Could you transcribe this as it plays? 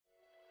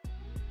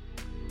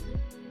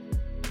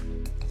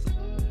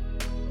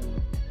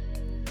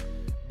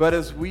But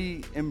as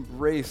we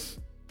embrace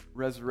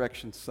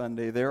Resurrection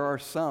Sunday, there are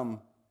some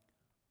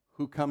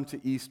who come to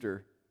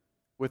Easter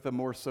with a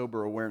more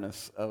sober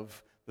awareness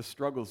of the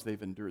struggles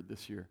they've endured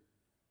this year,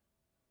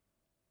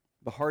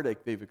 the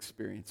heartache they've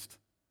experienced,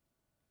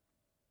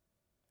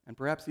 and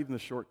perhaps even the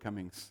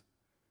shortcomings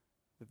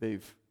that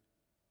they've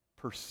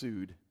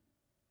pursued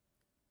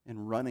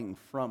in running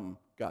from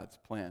God's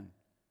plan,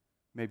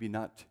 maybe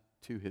not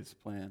to His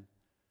plan.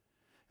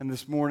 And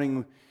this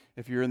morning,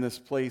 if you're in this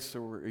place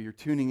or you're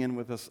tuning in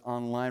with us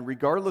online,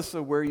 regardless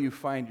of where you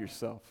find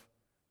yourself,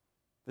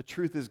 the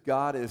truth is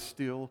God is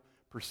still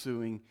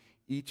pursuing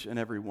each and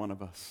every one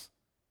of us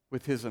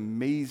with His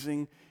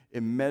amazing,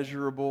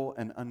 immeasurable,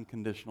 and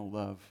unconditional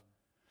love.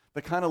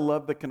 The kind of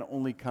love that can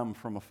only come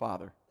from a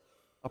Father,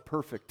 a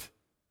perfect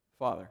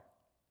Father.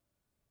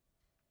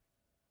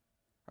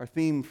 Our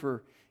theme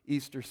for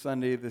Easter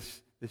Sunday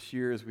this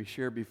year, as we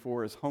shared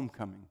before, is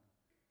homecoming.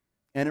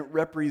 And it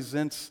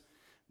represents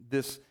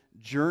this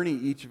journey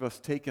each of us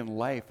take in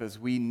life as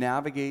we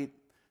navigate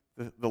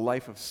the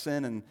life of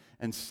sin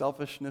and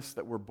selfishness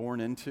that we're born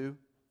into,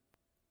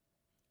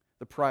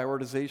 the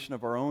prioritization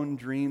of our own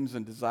dreams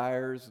and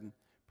desires and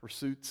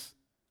pursuits,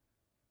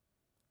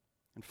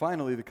 and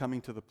finally the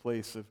coming to the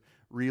place of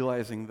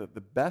realizing that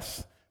the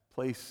best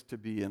place to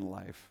be in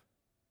life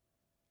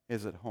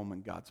is at home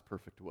in God's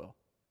perfect will.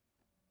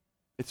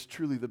 It's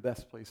truly the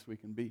best place we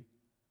can be.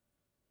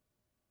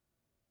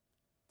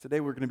 Today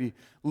we're going to be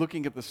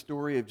looking at the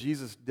story of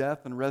Jesus'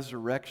 death and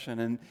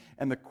resurrection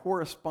and the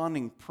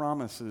corresponding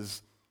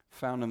promises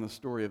found in the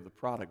story of the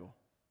prodigal.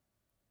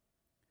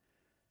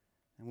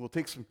 And we'll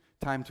take some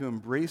time to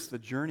embrace the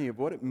journey of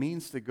what it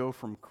means to go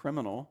from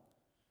criminal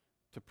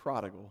to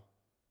prodigal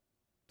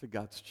to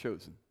God's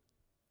chosen.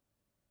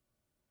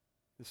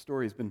 This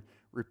story has been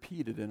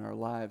repeated in our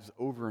lives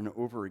over and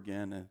over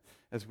again, and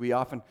as we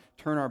often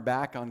turn our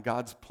back on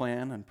God's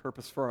plan and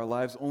purpose for our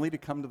lives, only to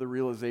come to the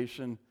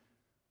realization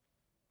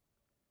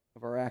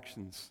of our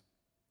actions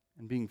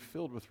and being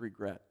filled with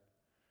regret,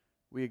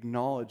 we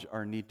acknowledge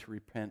our need to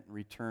repent and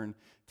return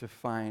to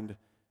find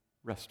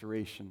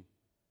restoration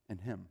in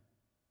Him.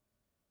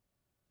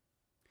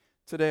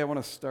 Today I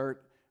want to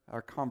start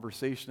our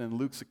conversation in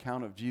Luke's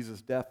account of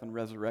Jesus' death and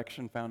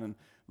resurrection, found in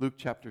Luke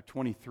chapter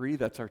 23.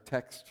 That's our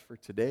text for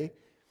today.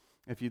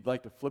 If you'd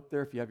like to flip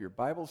there, if you have your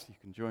Bibles, you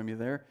can join me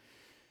there.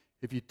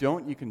 If you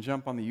don't, you can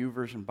jump on the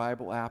YouVersion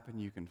Bible app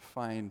and you can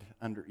find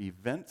under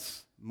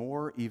Events,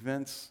 More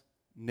Events,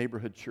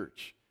 Neighborhood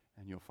Church.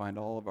 And you'll find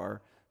all of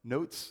our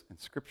notes and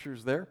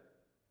scriptures there.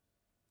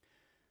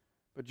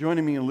 But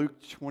joining me in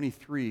Luke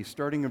 23,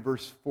 starting in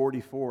verse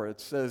 44, it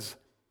says,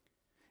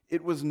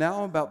 "It was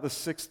now about the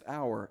 6th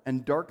hour,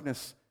 and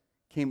darkness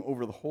came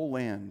over the whole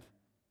land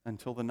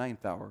until the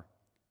 9th hour,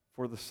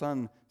 for the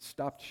sun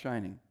stopped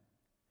shining.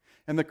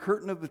 And the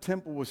curtain of the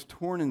temple was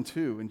torn in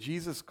two, and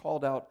Jesus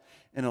called out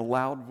in a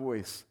loud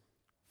voice,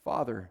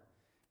 'Father,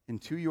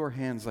 into your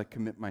hands I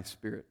commit my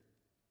spirit.'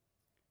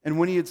 And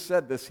when he had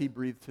said this, he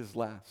breathed his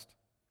last.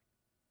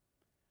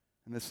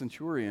 And the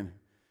centurion,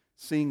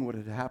 seeing what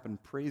had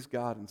happened, praised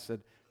God and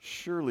said,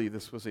 'Surely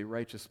this was a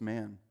righteous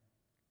man.'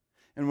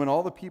 And when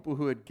all the people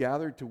who had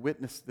gathered to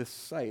witness this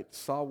sight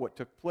saw what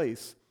took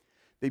place,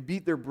 they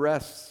beat their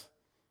breasts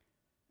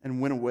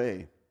and went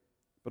away.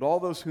 But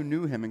all those who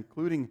knew him,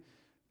 including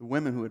the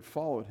women who had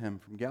followed him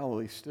from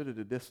Galilee, stood at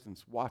a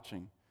distance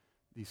watching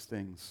these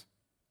things."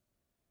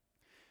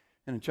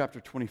 And in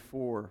chapter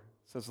 24, it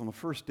says, "On the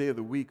first day of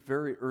the week,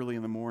 very early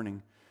in the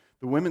morning,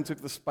 the women took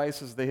the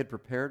spices they had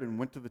prepared and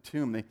went to the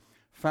tomb. They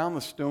found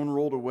the stone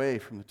rolled away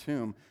from the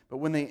tomb, but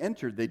when they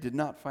entered, they did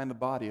not find the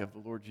body of the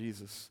Lord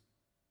Jesus.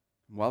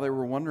 And while they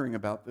were wondering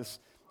about this,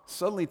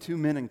 suddenly 2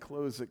 men in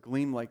clothes that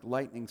gleamed like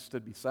lightning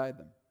stood beside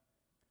them.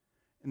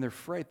 In their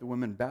fright, the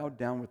women bowed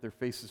down with their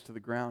faces to the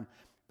ground.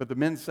 But the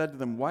men said to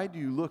them, 'Why do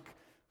you look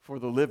for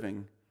the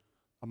living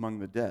among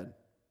the dead?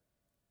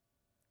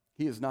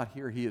 He is not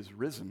here, he is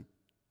risen.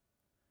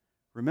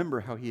 Remember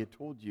how he had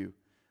told you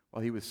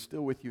while he was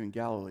still with you in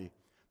Galilee.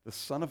 The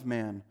Son of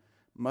Man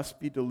must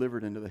be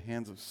delivered into the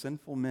hands of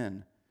sinful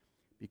men,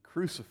 be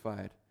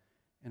crucified,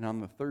 and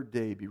on the 3rd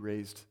day be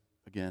raised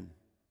again.'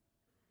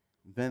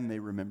 Then they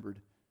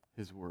remembered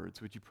his words."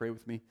 Would you pray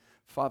with me?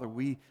 Father,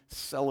 we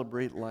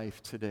celebrate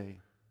life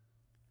today.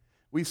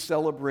 We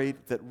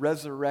celebrate that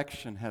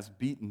resurrection has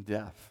beaten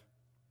death,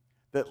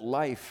 that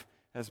life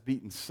has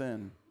beaten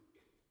sin,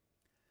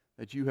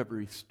 that you have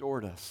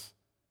restored us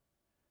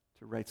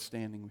to right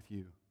standing with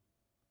you.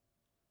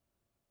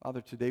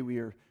 Father, today we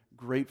are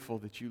grateful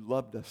that you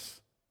loved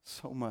us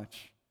so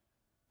much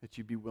that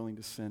you'd be willing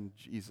to send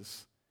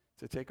Jesus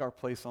to take our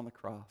place on the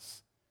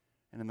cross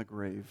and in the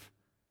grave.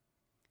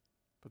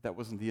 But that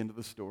wasn't the end of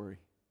the story.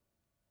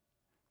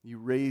 You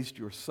raised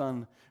your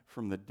Son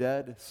from the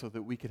dead so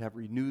that we could have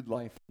renewed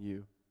life in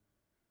you.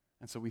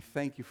 And so we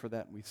thank you for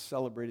that, and we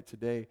celebrate it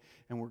today.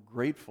 And we're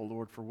grateful,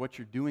 Lord, for what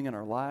you're doing in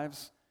our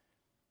lives,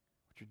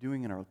 what you're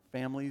doing in our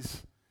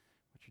families,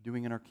 what you're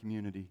doing in our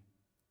community.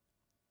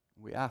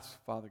 And we ask,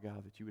 Father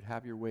God, that you would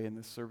have your way in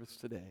this service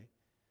today.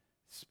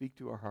 Speak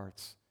to our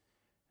hearts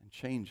and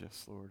change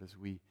us, Lord, as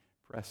we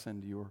press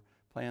into your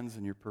plans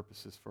and your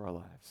purposes for our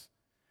lives.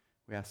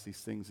 We ask these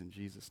things in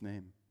Jesus'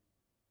 name.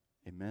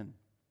 Amen.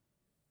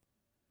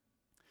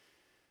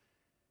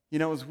 You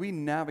know, as we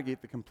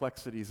navigate the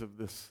complexities of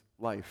this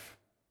life,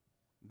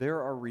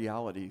 there are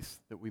realities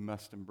that we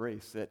must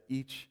embrace at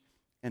each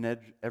and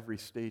every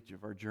stage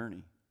of our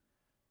journey.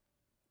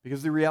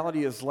 Because the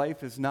reality is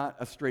life is not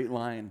a straight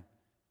line,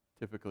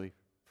 typically,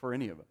 for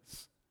any of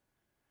us.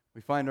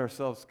 We find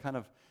ourselves kind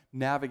of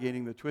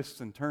navigating the twists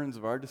and turns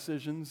of our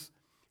decisions,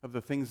 of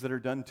the things that are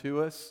done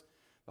to us,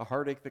 the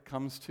heartache that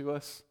comes to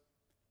us,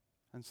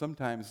 and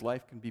sometimes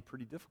life can be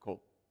pretty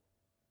difficult.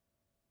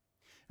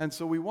 And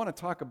so we want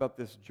to talk about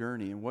this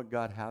journey and what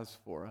God has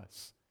for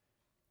us.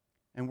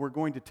 And we're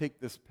going to take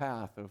this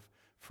path of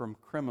from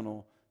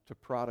criminal to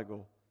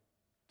prodigal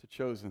to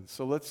chosen.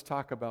 So let's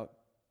talk about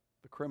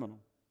the criminal.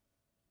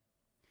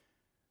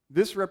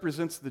 This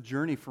represents the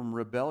journey from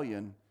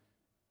rebellion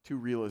to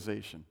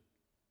realization.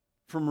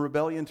 From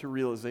rebellion to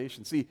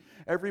realization. See,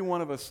 every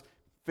one of us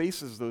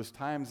faces those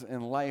times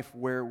in life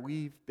where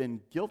we've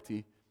been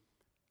guilty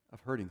of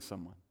hurting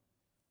someone,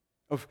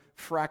 of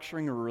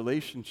fracturing a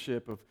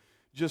relationship, of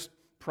just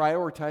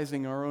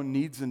prioritizing our own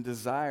needs and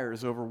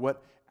desires over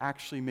what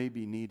actually may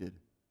be needed.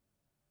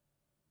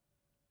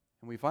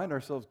 And we find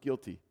ourselves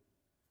guilty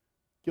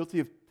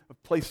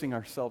of placing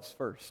ourselves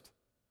first.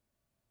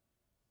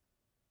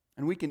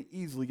 And we can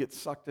easily get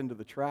sucked into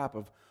the trap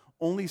of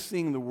only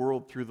seeing the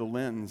world through the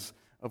lens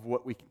of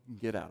what we can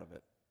get out of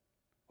it.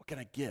 What can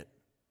I get?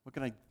 What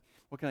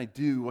can I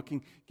do? What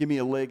can give me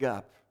a leg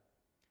up?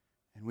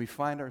 And we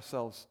find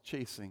ourselves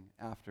chasing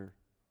after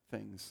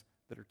things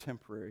that are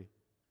temporary.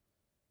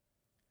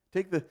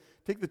 Take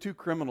the two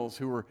criminals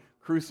who were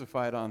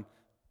crucified on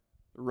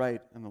the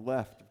right and the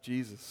left of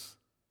Jesus.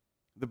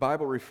 The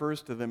Bible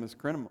refers to them as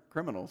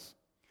criminals.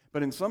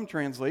 But in some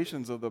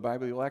translations of the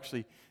Bible, you'll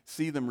actually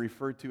see them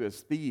referred to as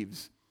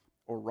thieves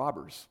or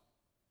robbers.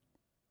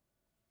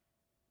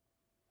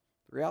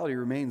 The reality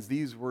remains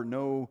these were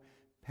no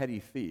petty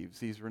thieves.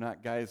 These were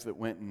not guys that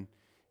went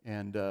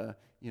and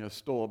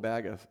stole a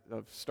bag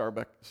of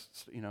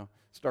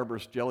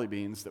Starburst jelly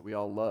beans that we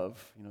all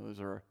love. You know, those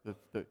are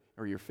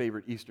or your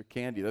favorite Easter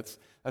candy.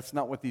 That's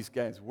not what these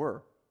guys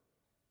were.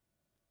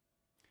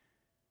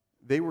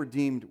 They were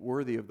deemed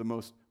worthy of the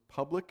most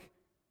public,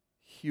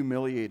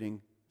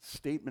 humiliating,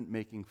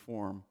 statement-making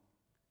form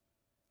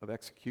of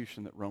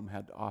execution that Rome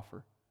had to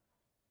offer: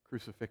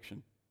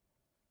 crucifixion.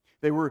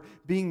 They were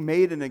being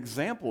made an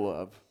example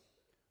of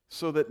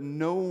so that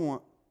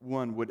no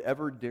one would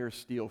ever dare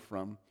steal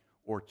from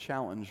or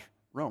challenge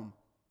Rome.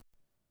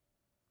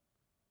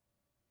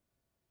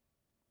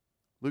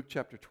 Luke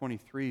chapter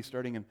 23,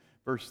 starting in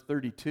verse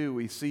 32,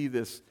 we see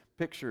this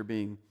picture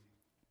being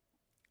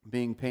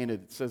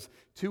painted. It says,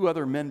 2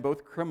 other men,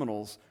 both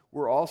criminals,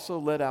 were also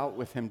led out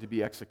with him to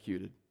be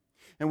executed.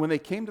 And when they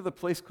came to the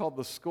place called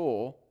the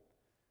Skull,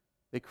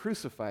 they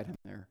crucified him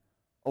there,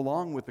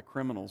 along with the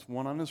criminals,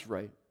 one on his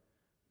right,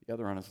 the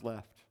other on his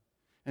left.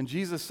 And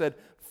Jesus said,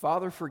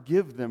 "Father,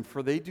 forgive them,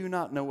 for they do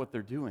not know what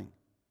they're doing."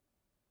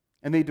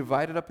 And they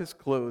divided up his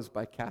clothes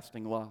by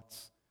casting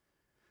lots.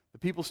 The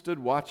people stood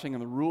watching,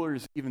 and the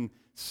rulers even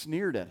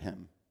sneered at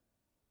him.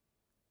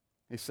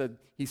 They said,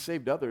 "He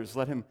saved others.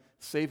 Let him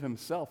save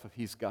himself if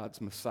he's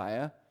God's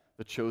Messiah,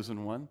 the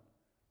chosen one."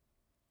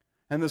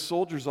 And the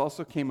soldiers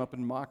also came up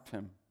and mocked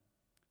him.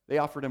 They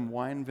offered him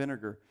wine and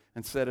vinegar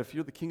and said, "If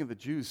you're the king of the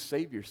Jews,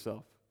 save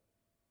yourself."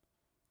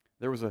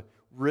 There was a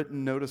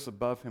written notice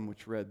above him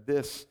which read,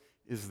 "This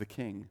is the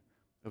King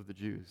of the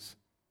Jews."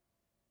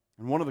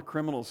 And one of the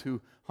criminals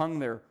who hung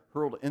there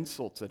hurled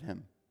insults at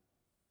him.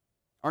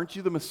 "Aren't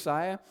you the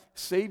Messiah?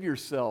 Save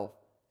yourself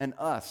and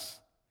us."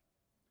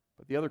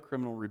 But the other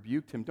criminal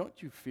rebuked him.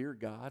 "Don't you fear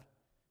God?"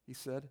 he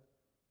said.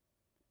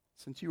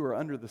 "Since you are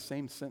under the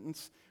same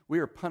sentence, we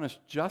are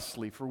punished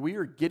justly, for we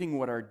are getting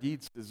what our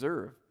deeds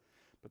deserve.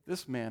 But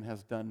this man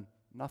has done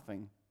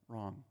nothing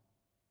wrong."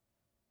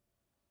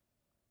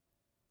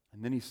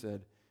 And then he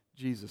said,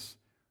 "Jesus,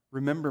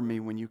 remember me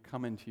when you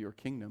come into your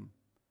kingdom."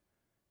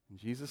 And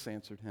Jesus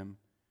answered him,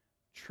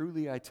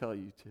 "Truly I tell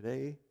you,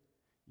 today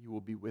you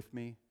will be with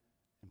me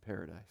in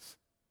paradise."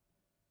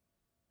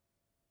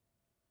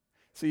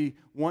 See,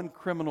 one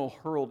criminal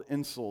hurled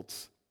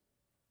insults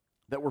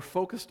that were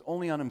focused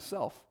only on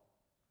himself.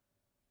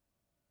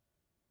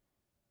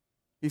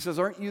 He says,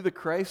 "Aren't you the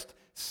Christ?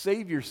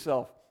 Save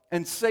yourself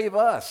and save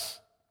us."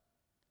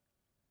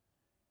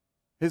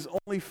 His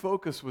only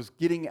focus was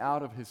getting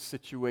out of his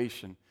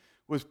situation,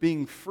 was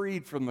being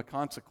freed from the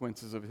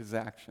consequences of his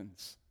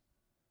actions.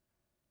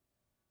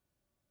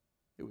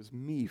 It was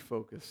me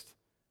focused.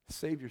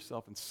 Save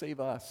yourself and save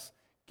us.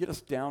 Get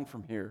us down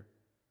from here.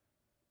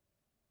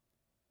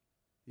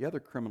 The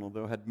other criminal,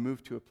 though, had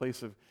moved to a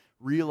place of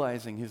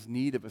realizing his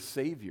need of a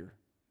Savior.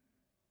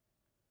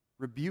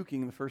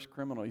 Rebuking the first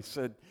criminal, he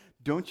said,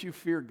 "Don't you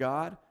fear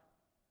God?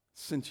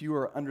 Since you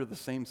are under the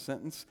same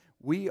sentence,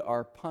 we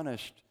are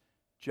punished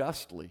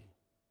justly,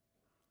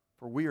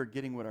 for we are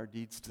getting what our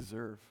deeds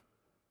deserve.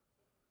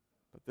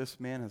 But this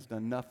man has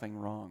done nothing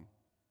wrong."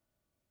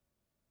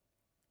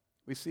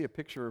 We see a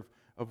picture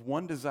of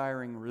one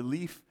desiring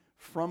relief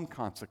from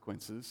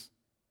consequences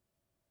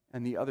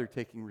and the other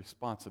taking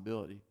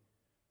responsibility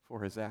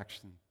for his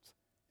actions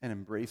and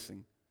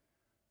embracing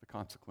the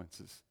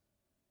consequences.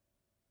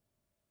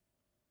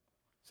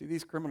 See,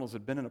 these criminals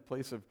had been in a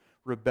place of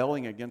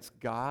rebelling against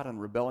God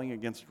and rebelling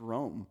against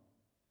Rome,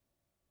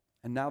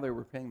 and now they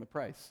were paying the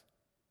price.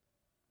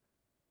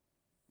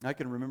 I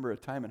can remember a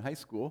time in high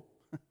school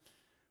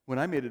when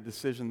I made a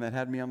decision that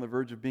had me on the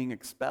verge of being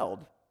expelled.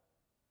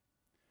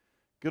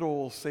 Good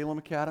old Salem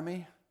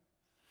Academy.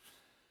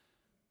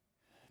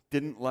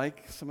 Didn't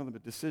like some of the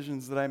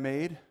decisions that I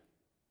made.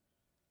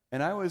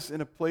 And I was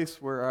in a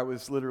place where I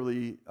was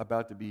literally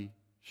about to be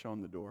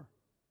shown the door.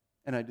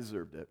 And I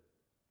deserved it.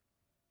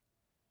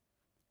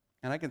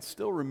 And I can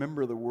still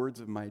remember the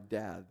words of my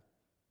dad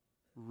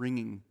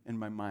ringing in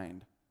my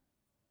mind.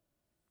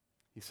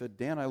 He said,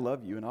 Dan, I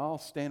love you, and I'll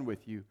stand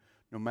with you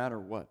no matter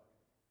what.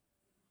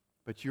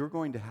 But you're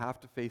going to have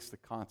to face the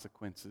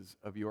consequences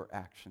of your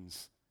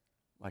actions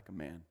like a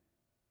man.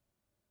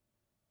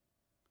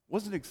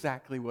 Wasn't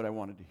exactly what I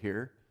wanted to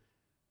hear.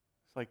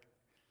 It's like,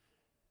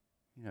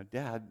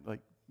 Dad,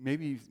 like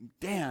maybe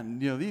Dan,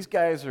 these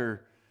guys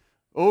are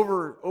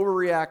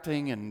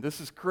overreacting, and this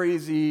is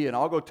crazy, and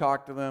I'll go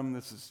talk to them.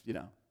 This is,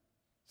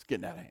 it's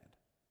getting out of hand.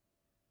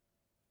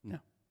 No.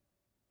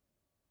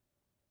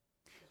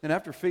 And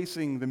after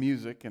facing the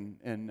music,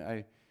 and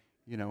I,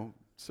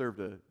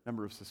 served a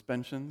number of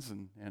suspensions,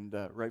 and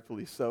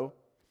rightfully so,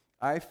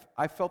 I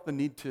felt the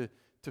need to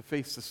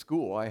face the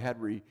school. I had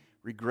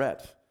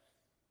regret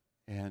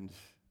and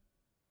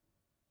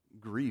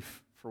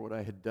grief for what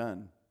I had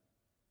done.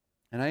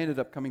 And I ended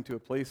up coming to a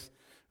place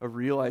of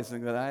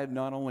realizing that I had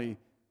not only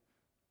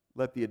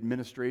let the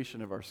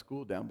administration of our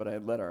school down, but I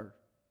had let our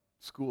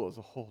school as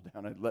a whole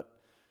down. I'd let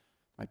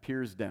my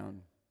peers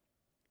down.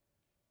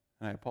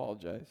 And I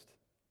apologized.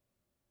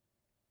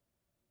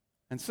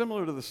 And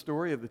similar to the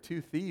story of the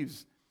two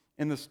thieves,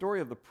 in the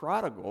story of the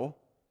prodigal,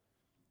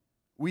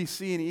 we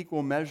see an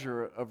equal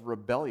measure of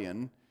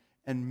rebellion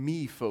and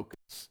me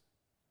focus.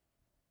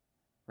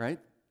 Right?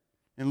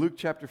 In Luke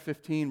chapter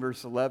 15,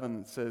 verse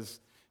 11, it says,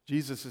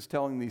 Jesus is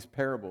telling these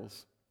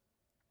parables.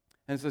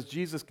 And it says,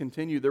 Jesus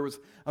continued, there was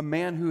a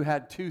man who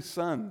had 2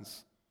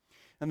 sons.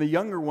 And the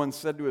younger one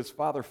said to his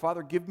father,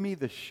 Father, give me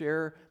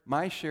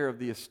my share of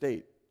the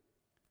estate.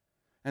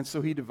 And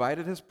so he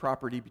divided his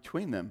property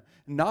between them.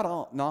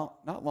 Not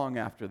long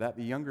after that,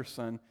 the younger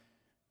son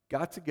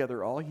got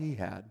together all he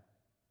had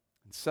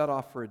and set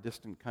off for a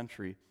distant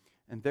country,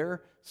 and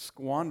there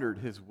squandered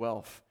his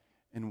wealth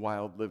in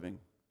wild living.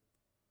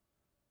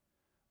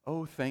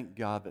 Oh, thank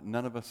God that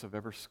none of us have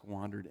ever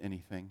squandered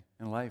anything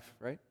in life,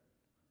 right?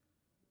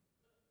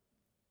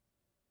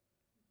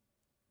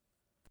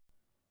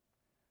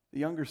 The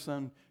younger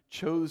son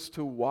chose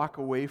to walk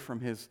away from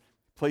his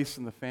place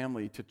in the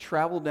family, to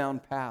travel down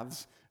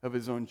paths of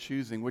his own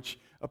choosing, which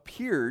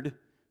appeared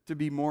to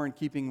be more in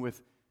keeping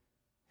with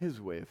his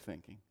way of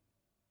thinking,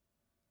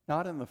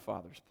 not in the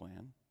Father's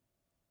plan.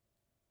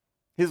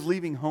 His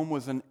leaving home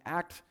was an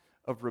act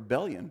of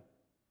rebellion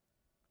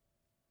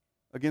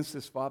against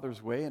his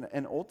father's way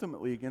and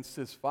ultimately against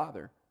his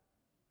father.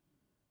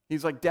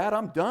 He's like, Dad,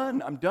 I'm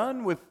done. I'm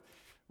done with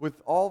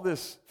all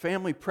this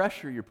family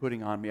pressure you're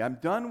putting on me. I'm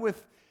done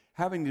with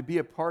having to be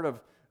a part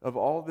of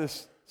all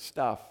this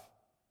stuff.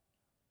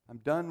 I'm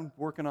done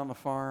working on the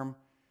farm.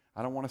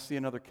 I don't want to see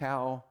another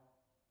cow.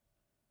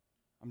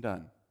 I'm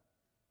done.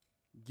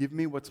 Give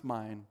me what's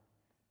mine,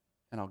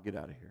 and I'll get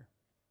out of here.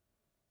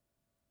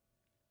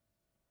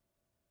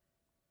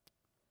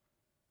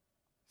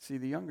 See,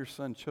 the younger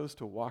son chose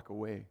to walk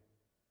away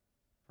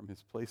from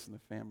his place in the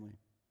family.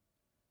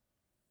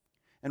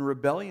 And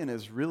rebellion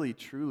is really,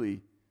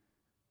 truly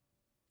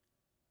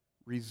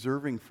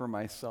reserving for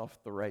myself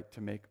the right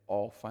to make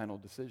all final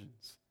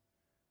decisions.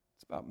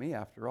 It's about me,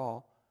 after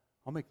all.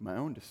 I'll make my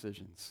own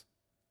decisions.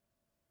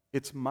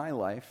 It's my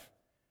life,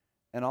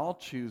 and I'll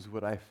choose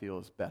what I feel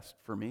is best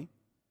for me.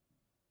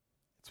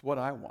 It's what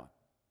I want.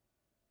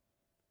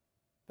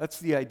 That's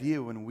the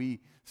idea when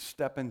we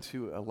step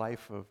into a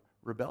life of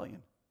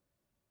rebellion.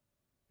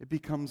 It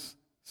becomes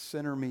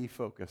center me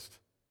focused.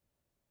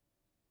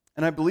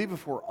 And I believe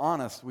if we're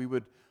honest, we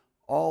would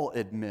all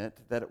admit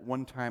that at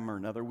one time or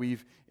another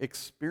we've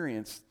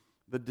experienced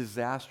the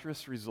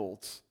disastrous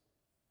results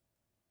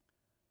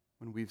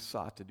when we've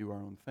sought to do our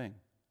own thing.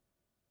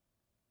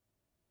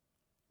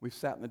 We've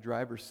sat in the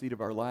driver's seat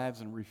of our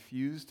lives and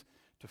refused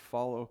to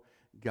follow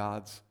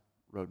God's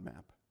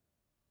roadmap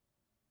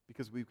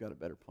because we've got a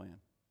better plan.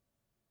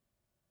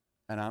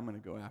 And I'm going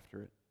to go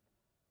after it.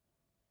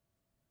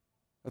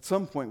 At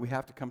some point, we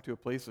have to come to a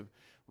place of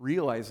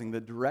realizing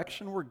the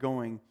direction we're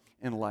going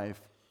in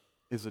life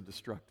is a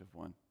destructive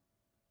one.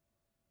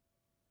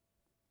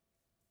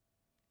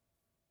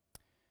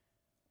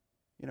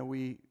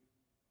 We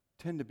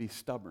tend to be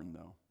stubborn,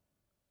 though,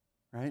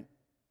 right?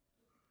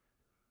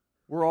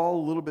 We're all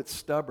a little bit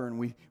stubborn.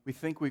 We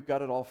think we've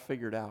got it all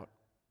figured out.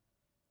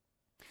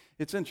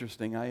 It's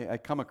interesting. I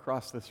come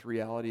across this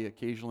reality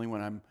occasionally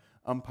when I'm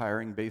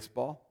umpiring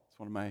baseball. It's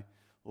one of my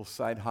little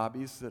side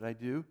hobbies that I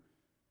do.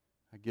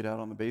 I get out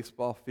on the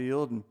baseball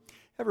field, and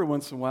every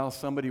once in a while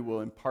somebody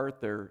will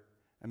impart their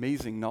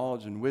amazing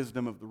knowledge and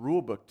wisdom of the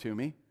rule book to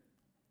me,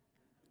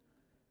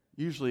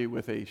 usually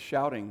with a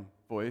shouting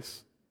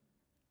voice.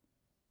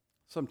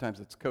 Sometimes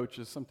it's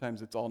coaches,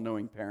 sometimes it's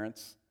all-knowing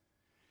parents.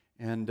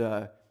 And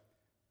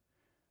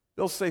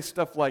they'll say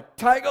stuff like,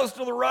 "Tie goes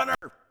to the runner."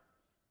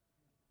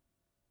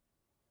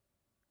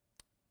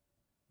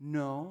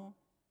 No,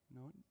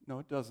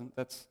 it doesn't.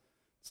 It's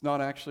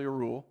not actually a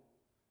rule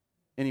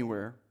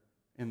anywhere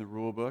in the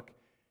rule book.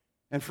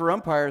 And for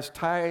umpires,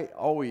 tie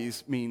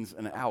always means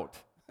an out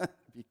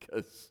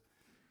because,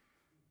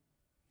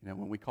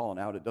 when we call an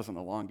out, it doesn't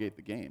elongate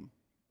the game.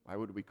 Why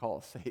would we call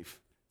a safe?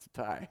 It's a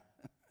tie.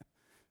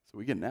 So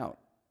we get an out.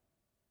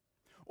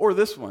 Or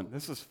this one.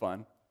 This is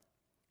fun.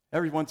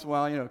 Every once in a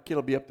while, a kid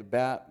will be up to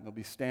bat, and they'll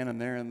be standing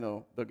there, and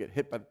they'll get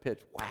hit by the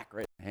pitch, whack,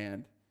 right in the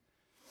hand.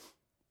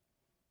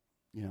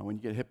 When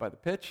you get hit by the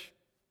pitch,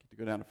 you get to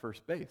go down to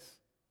first base.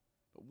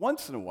 But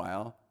once in a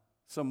while,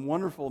 some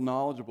wonderful,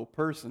 knowledgeable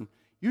person,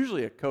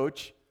 usually a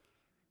coach,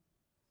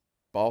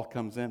 ball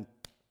comes in,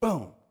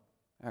 boom.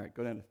 All right,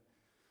 go down to,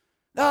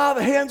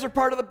 the hands are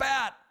part of the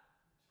bat.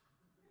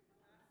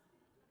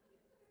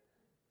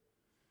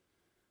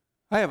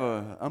 I have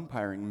an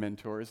umpiring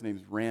mentor. His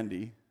name's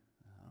Randy,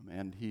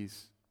 and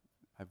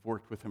I've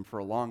worked with him for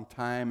a long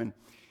time, and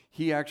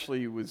he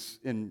actually was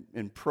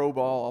in pro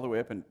ball all the way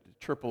up in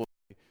Triple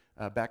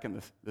A back in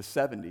the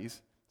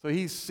 70s. So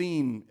he's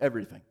seen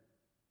everything,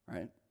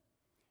 right?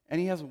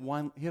 And he has a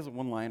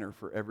one-liner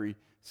for every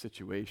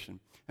situation.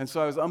 And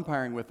so I was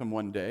umpiring with him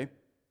one day,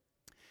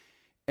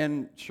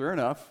 and sure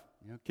enough,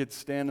 kid's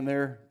standing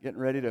there getting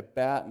ready to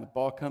bat, and the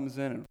ball comes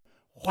in and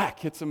whack,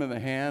 hits him in the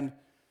hand.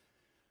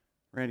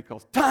 Randy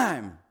calls,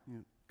 "Time!"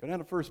 Go down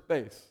to first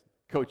base.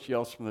 Coach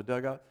yells from the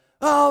dugout,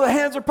 "Oh, the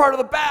hands are part of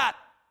the bat!"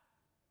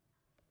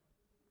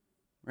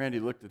 Randy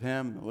looked at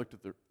him, looked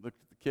at the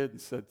kid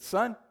and said,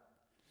 "Son,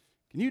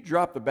 can you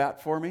drop the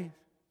bat for me?"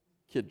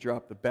 Kid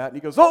dropped the bat, and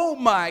he goes, "Oh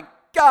my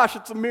gosh,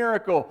 it's a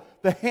miracle.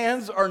 The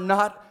hands are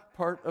not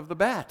part of the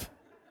bat."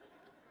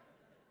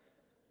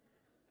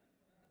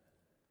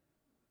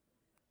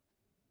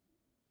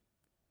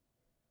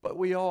 But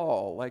we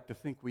all like to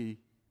think we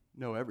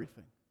know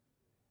everything.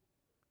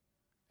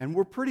 And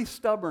we're pretty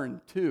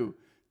stubborn, too,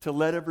 to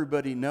let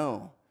everybody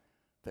know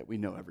that we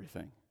know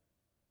everything.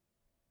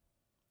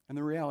 And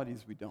the reality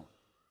is we don't.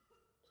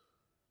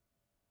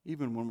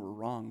 Even when we're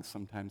wrong,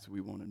 sometimes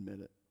we won't admit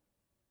it.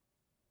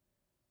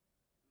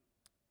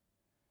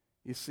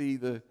 You see,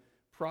 the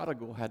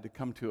prodigal had to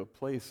come to a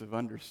place of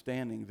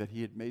understanding that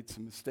he had made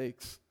some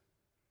mistakes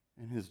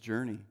in his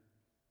journey.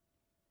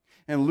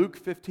 And Luke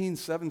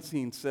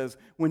 15:17 says,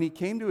 when he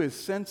came to his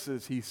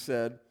senses, he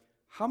said,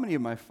 "How many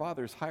of my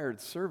father's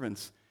hired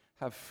servants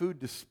have food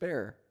to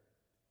spare?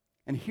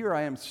 And here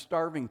I am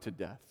starving to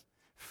death."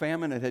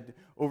 Famine had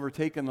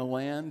overtaken the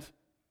land,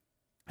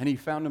 and he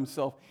found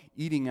himself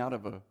eating out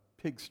of a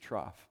pig's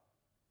trough.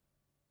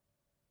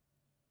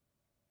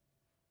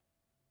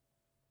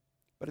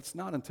 But it's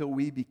not until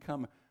we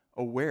become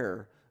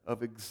aware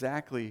of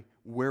exactly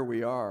where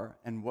we are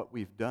and what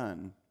we've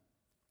done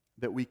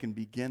that we can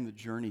begin the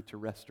journey to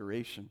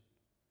restoration.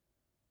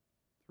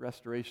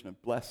 Restoration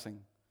of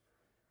blessing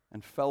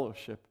and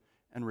fellowship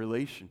and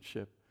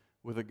relationship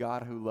with a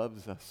God who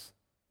loves us.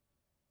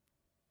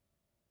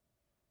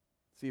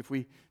 See, if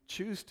we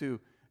choose to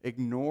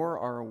ignore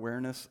our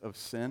awareness of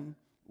sin,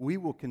 we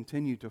will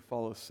continue to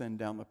follow sin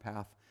down the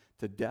path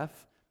to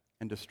death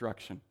and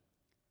destruction,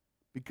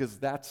 because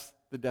that's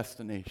the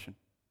destination.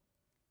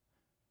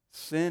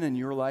 Sin in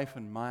your life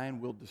and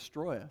mine will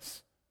destroy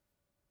us.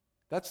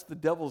 That's the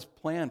devil's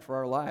plan for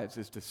our lives,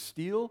 is to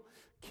steal,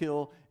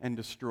 kill, and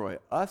destroy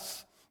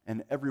us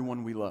and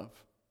everyone we love.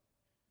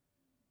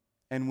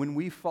 And when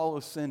we follow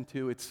sin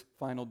to its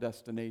final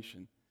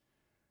destination,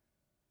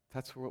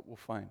 that's what we'll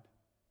find: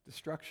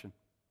 destruction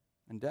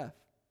and death.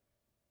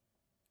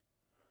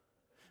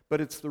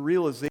 But it's the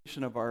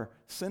realization of our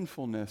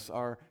sinfulness,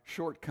 our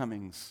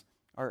shortcomings,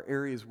 our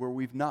areas where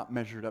we've not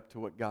measured up to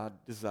what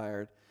God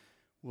desired,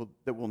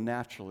 that will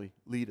naturally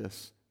lead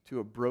us to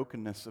a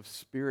brokenness of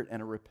spirit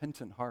and a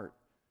repentant heart.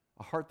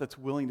 A heart that's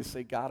willing to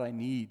say, "God, I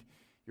need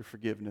your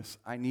forgiveness.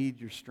 I need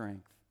your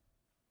strength."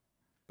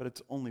 But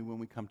it's only when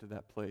we come to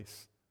that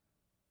place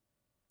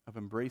of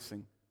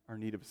embracing our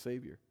need of a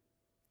Savior.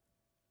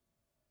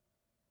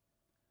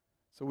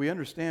 So we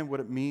understand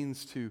what it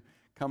means to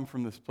come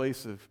from this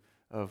place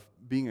of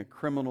being a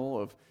criminal,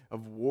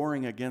 of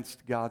warring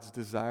against God's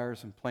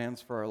desires and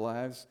plans for our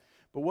lives.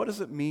 But what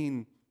does it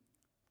mean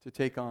to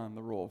take on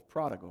the role of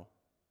prodigal?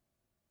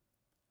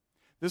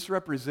 This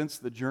represents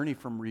the journey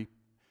from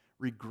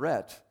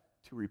regret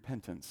to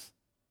repentance.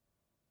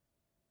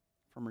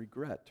 From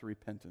regret to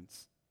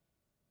repentance.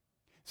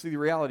 See, the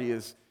reality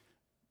is,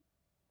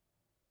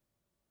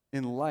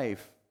 in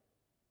life,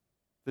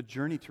 the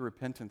journey to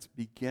repentance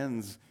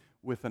begins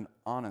with an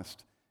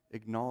honest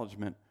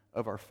acknowledgement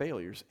of our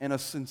failures and a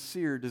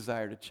sincere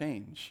desire to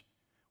change.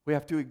 We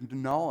have to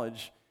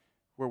acknowledge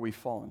where we've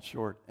fallen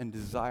short and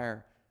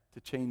desire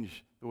to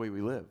change the way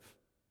we live,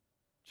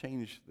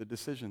 change the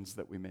decisions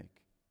that we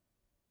make.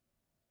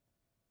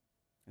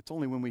 It's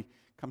only when we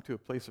come to a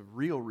place of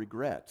real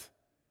regret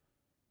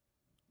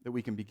that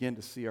we can begin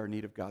to see our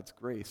need of God's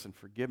grace and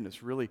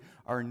forgiveness, really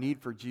our need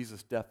for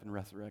Jesus' death and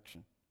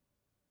resurrection.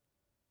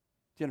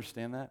 Do you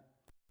understand that?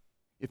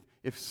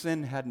 If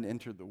sin hadn't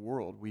entered the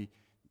world,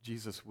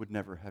 Jesus would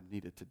never have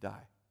needed to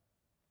die.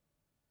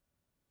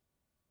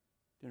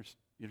 You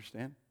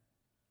understand?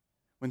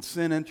 When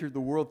sin entered the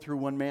world through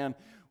one man,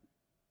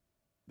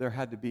 there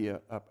had to be a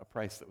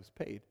price that was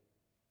paid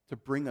to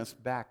bring us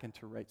back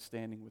into right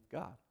standing with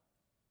God.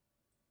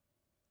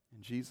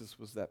 And Jesus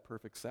was that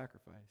perfect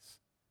sacrifice.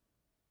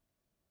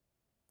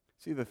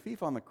 See, the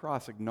thief on the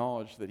cross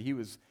acknowledged that he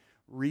was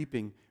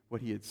reaping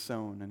what he had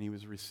sown, and he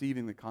was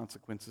receiving the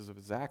consequences of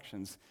his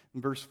actions.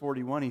 In verse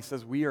 41, he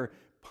says, we are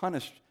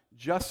punished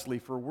justly,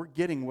 for we're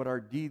getting what our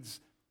deeds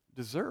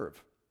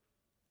deserve.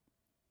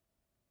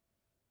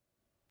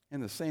 In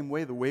the same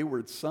way, the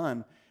wayward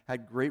son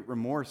had great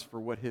remorse for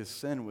what his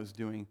sin was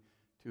doing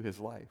to his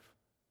life.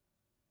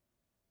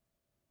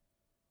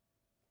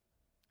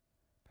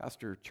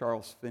 Pastor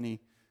Charles Finney,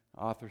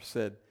 author,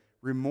 said,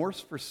 remorse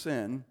for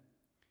sin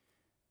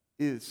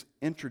is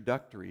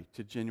introductory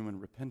to genuine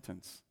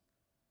repentance.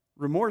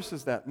 Remorse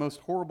is that most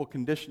horrible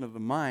condition of the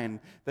mind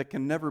that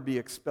can never be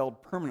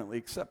expelled permanently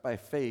except by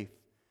faith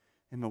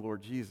in the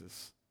Lord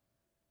Jesus.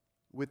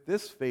 With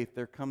this faith,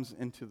 there comes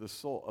into the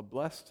soul a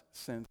blessed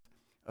sense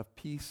of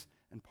peace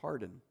and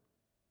pardon.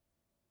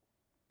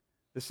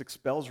 This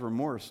expels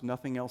remorse.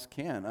 Nothing else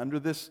can. Under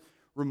this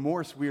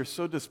remorse, we are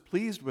so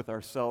displeased with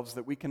ourselves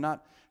that we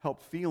cannot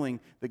help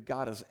feeling that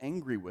God is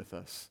angry with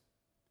us.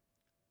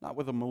 Not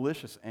with a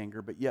malicious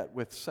anger, but yet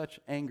with such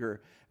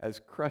anger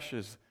as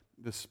crushes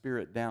the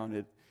spirit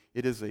down.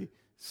 It is a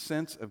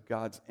sense of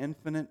God's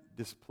infinite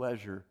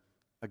displeasure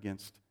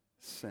against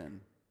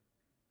sin.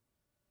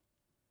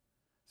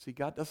 See,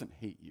 God doesn't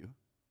hate you.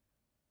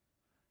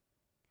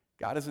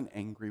 God isn't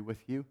angry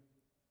with you.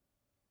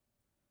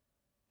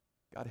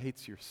 God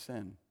hates your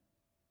sin.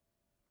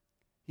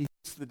 He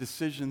hates the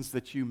decisions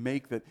that you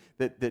make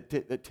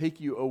that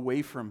take you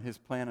away from His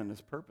plan and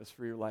His purpose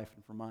for your life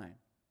and for mine.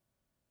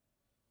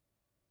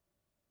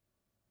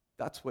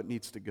 That's what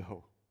needs to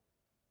go.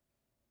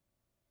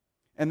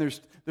 And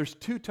there's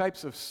two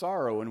types of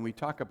sorrow when we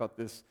talk about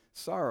this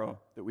sorrow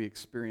that we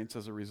experience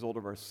as a result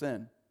of our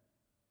sin.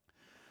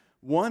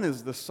 One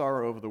is the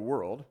sorrow of the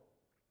world.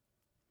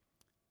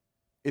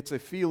 It's a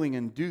feeling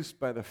induced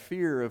by the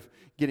fear of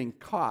getting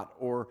caught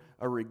or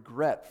a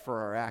regret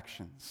for our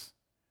actions,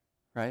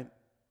 right?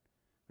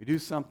 We do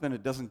something,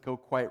 it doesn't go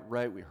quite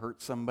right, we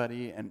hurt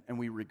somebody, and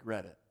we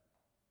regret it.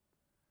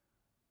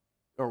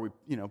 Or we,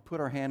 put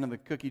our hand in the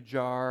cookie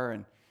jar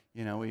and,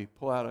 we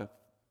pull out a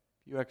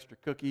few extra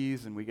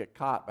cookies and we get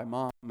caught by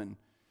mom and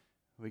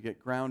we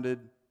get grounded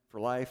for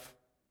life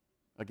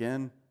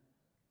again.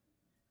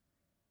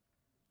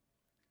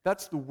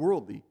 That's the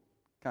worldly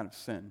kind of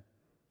sin.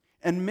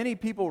 And many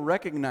people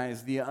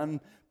recognize the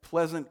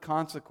unpleasant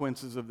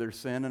consequences of their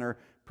sin and are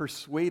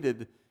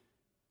persuaded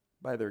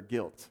by their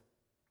guilt.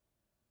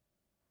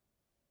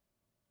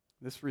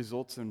 This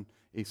results in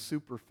a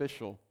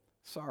superficial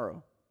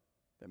sorrow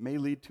that may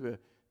lead to a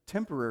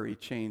temporary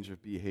change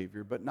of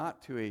behavior, but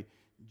not to a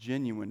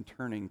genuine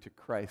turning to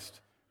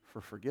Christ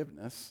for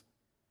forgiveness.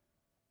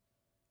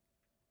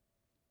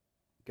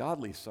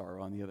 Godly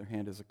sorrow, on the other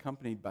hand, is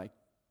accompanied by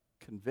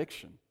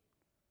conviction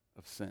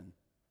of sin,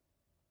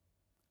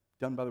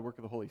 done by the work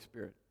of the Holy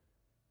Spirit.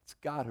 It's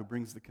God who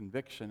brings the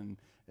conviction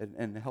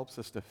and helps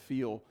us to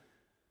feel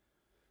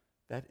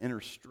that inner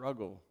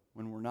struggle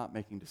when we're not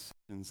making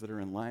decisions that are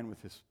in line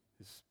with His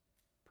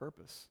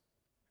purpose.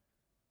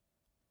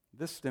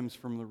 This stems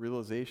from the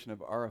realization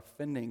of our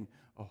offending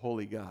a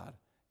holy God.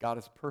 God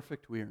is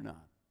perfect, we are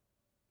not.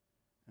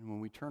 And when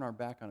we turn our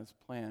back on His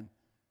plan,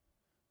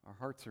 our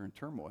hearts are in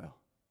turmoil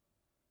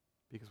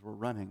because we're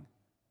running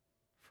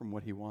from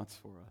what He wants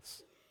for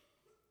us.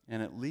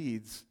 And it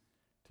leads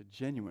to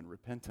genuine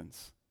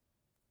repentance.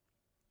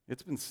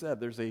 It's been said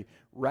there's a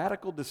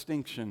radical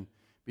distinction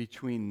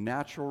between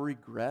natural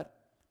regret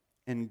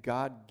and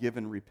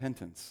God-given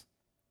repentance.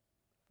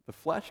 The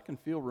flesh can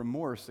feel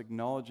remorse,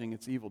 acknowledging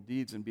its evil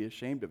deeds and be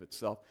ashamed of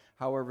itself.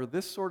 However,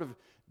 this sort of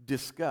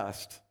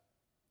disgust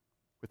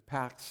with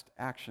past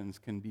actions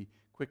can be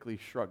quickly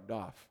shrugged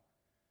off,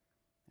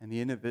 and the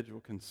individual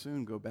can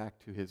soon go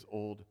back to his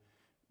old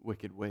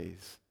wicked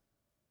ways.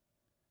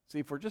 See,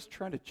 if we're just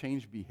trying to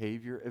change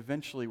behavior,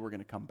 eventually we're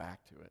going to come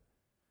back to it.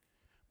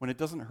 When it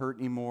doesn't hurt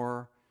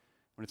anymore,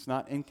 when it's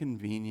not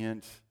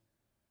inconvenient,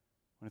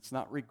 when it's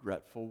not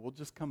regretful, we'll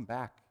just come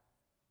back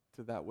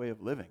to that way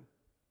of living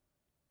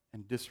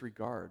and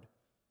disregard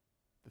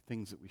the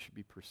things that we should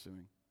be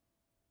pursuing.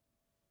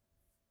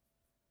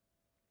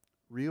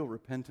 Real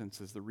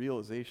repentance is the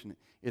realization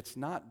it's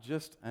not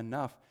just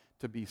enough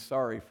to be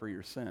sorry for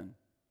your sin.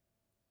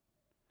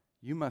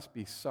 You must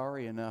be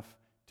sorry enough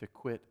to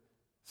quit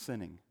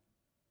sinning.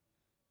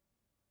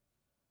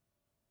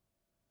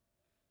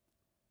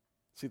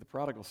 See, the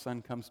prodigal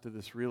son comes to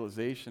this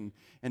realization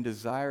and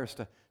desires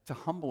to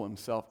humble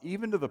himself,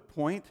 even to the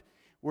point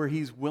where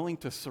he's willing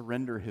to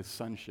surrender his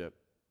sonship.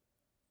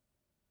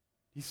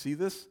 You see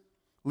this?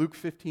 Luke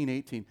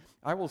 15:18.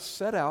 I will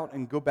set out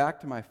and go back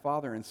to my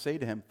father and say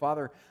to him,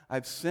 Father,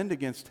 I've sinned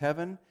against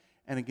heaven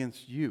and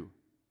against you.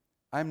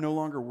 I am no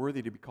longer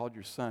worthy to be called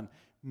your son.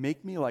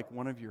 Make me like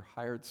one of your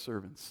hired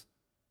servants.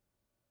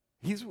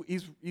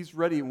 He's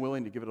ready and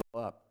willing to give it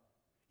all up.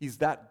 He's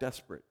that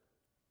desperate.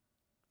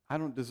 I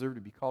don't deserve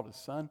to be called a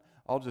son.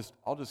 I'll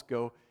just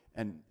go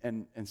and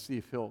see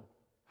if he'll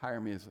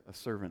hire me as a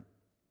servant.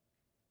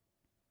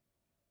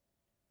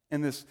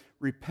 And this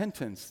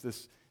repentance,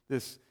 this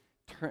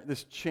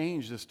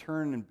change, this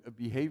turn of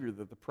behavior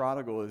that the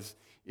prodigal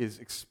is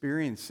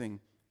experiencing,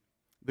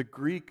 the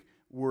Greek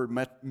word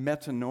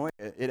metanoia,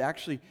 it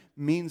actually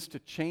means to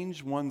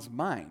change one's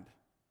mind.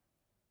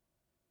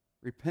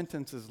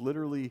 Repentance is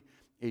literally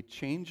a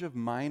change of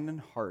mind and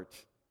heart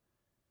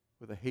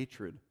with a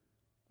hatred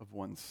of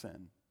one's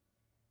sin.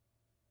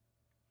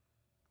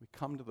 We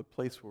come to the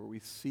place where we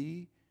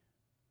see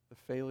the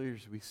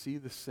failures, we see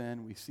the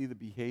sin, we see the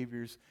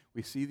behaviors,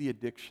 we see the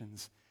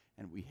addictions,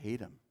 and we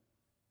hate them.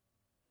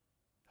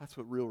 That's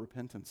what real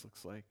repentance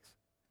looks like.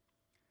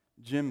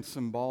 Jim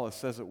Cymbala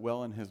says it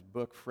well in his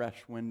book,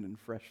 Fresh Wind and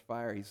Fresh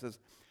Fire. He says,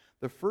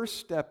 the first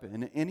step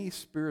in any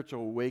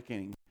spiritual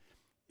awakening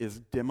is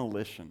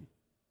demolition.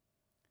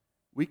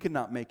 We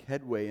cannot make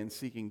headway in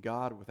seeking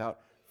God without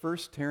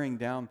first tearing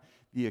down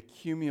the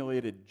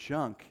accumulated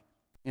junk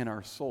in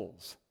our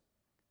souls.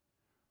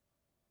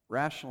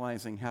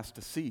 Rationalizing has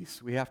to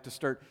cease. We have to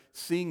start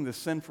seeing the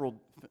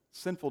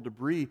sinful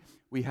debris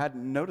we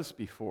hadn't noticed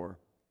before,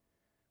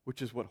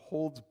 which is what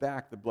holds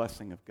back the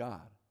blessing of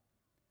God.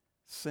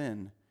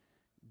 Sin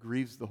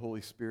grieves the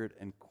Holy Spirit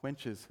and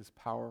quenches his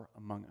power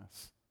among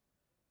us.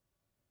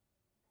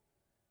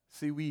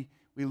 See, we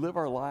live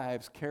our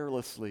lives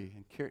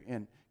carelessly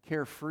and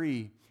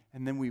carefree,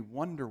 and then we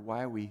wonder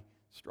why we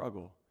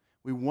struggle.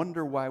 We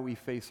wonder why we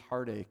face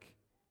heartache.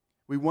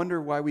 We wonder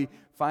why we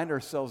find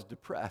ourselves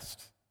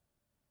depressed.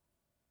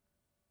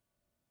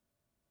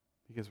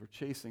 Because we're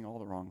chasing all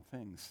the wrong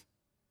things.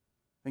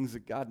 Things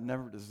that God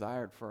never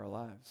desired for our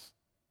lives.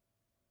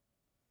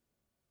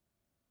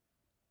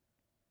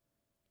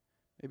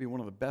 Maybe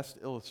one of the best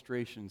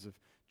illustrations of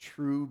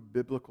true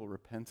biblical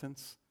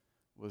repentance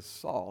was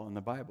Saul in the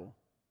Bible,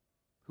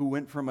 who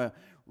went from a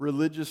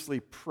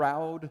religiously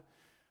proud,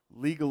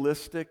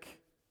 legalistic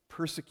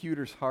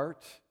persecutor's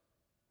heart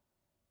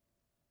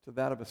to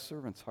that of a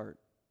servant's heart,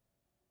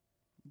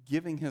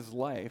 giving his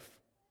life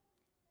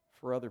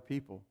for other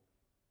people.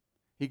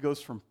 He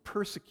goes from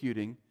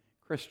persecuting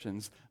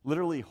Christians,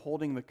 literally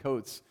holding the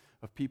coats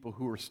of people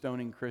who were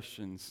stoning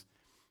Christians,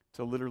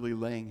 to literally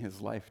laying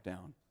his life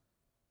down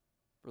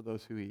for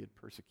those who he had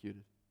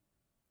persecuted.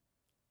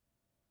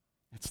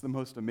 It's the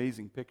most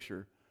amazing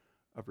picture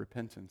of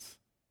repentance.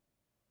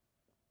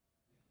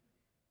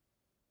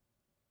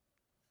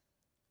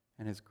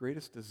 And his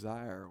greatest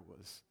desire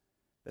was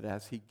that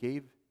as he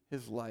gave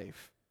his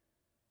life,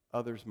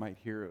 others might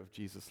hear of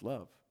Jesus'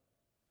 love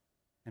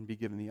and be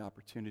given the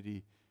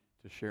opportunity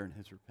to share in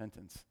his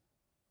repentance.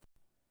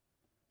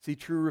 See,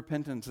 true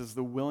repentance is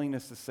the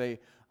willingness to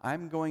say,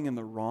 I'm going in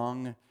the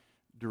wrong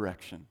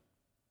direction.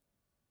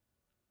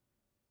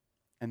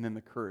 And then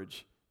the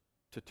courage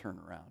to turn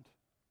around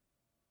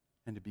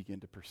and to begin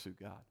to pursue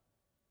God.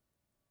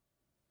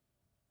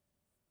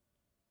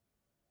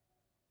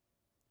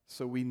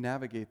 So we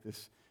navigate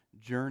this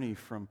journey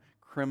from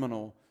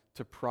criminal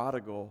to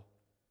prodigal,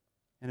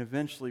 and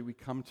eventually we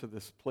come to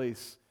this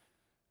place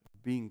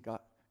of being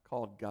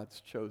called God's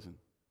chosen.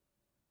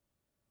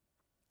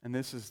 And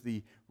this is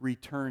the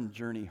return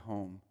journey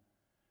home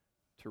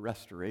to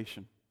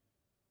restoration.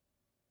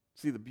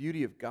 See, the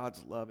beauty of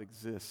God's love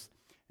exists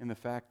in the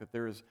fact that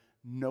there is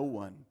no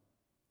one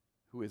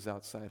who is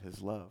outside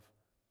his love.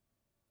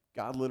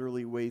 God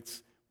literally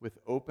waits with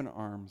open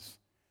arms,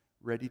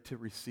 ready to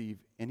receive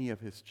any of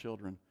his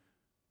children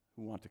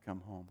who want to come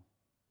home.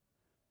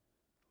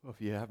 Well, if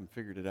you haven't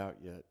figured it out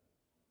yet,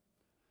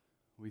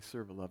 we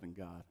serve a loving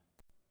God.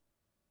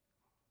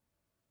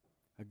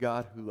 A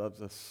God who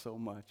loves us so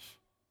much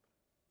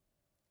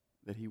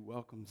that he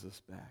welcomes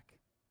us back.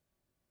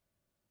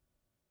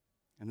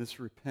 And this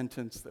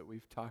repentance that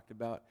we've talked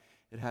about,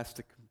 it has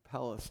to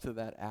compel us to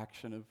that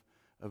action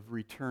of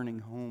returning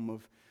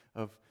home,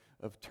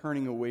 of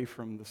turning away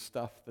from the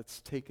stuff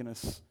that's taken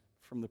us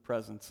from the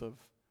presence of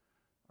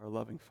our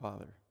loving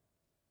Father.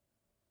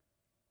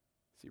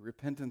 See,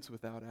 repentance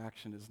without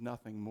action is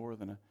nothing more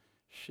than a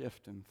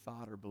shift in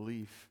thought or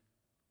belief.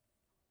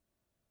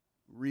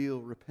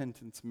 Real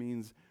repentance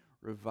means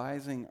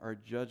revising our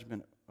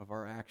judgment of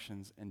our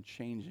actions and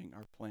changing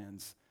our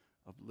plans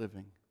of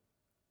living.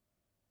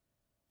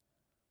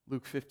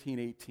 Luke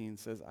 15:18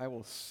 says, I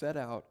will set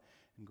out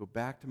and go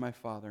back to my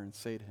father and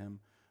say to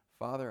him,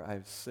 Father, I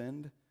have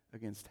sinned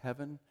against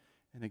heaven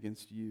and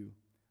against you.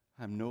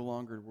 I am no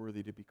longer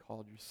worthy to be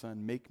called your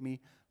son. Make me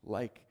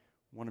like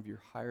one of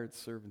your hired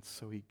servants.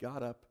 So he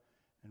got up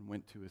and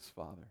went to his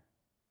father.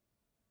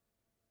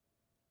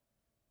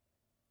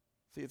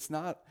 See, it's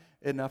not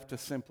enough to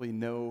simply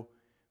know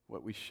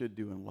what we should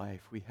do in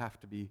life. We have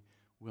to be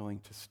willing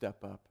to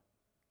step up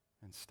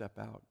and step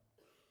out.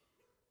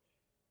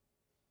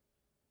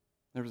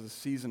 There was a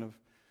season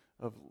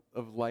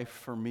of life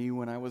for me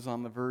when I was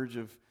on the verge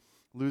of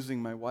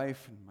losing my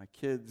wife and my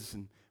kids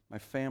and my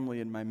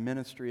family and my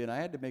ministry, and I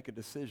had to make a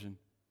decision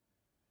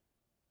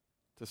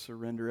to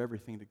surrender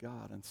everything to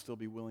God and still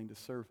be willing to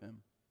serve Him.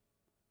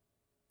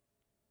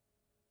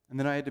 And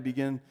then I had to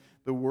begin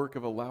the work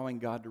of allowing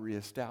God to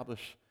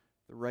reestablish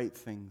the right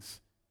things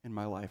in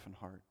my life and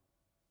heart.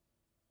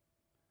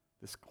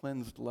 This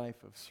cleansed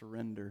life of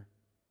surrender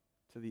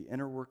to the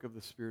inner work of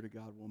the Spirit of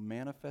God will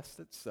manifest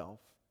itself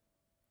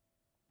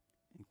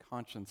in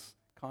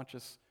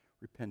conscious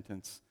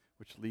repentance,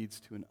 which leads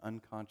to an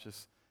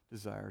unconscious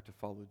desire to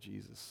follow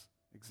Jesus'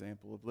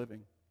 example of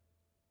living.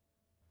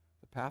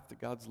 The path to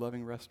God's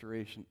loving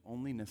restoration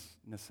only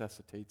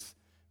necessitates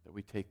that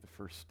we take the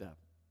first step.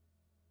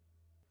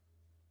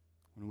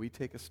 When we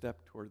take a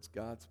step towards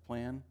God's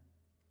plan,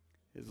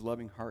 His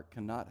loving heart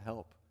cannot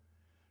help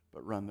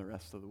but run the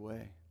rest of the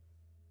way.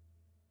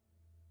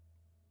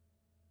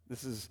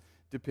 This is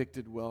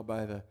depicted well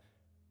by the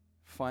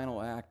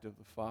final act of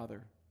the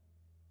Father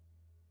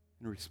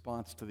in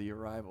response to the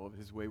arrival of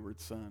His wayward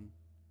Son.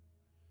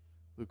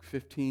 Luke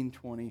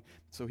 15:20.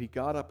 So he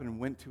got up and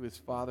went to his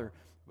father,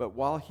 but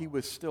while he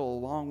was still a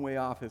long way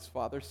off, his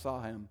father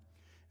saw him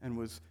and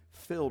was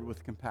filled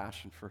with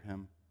compassion for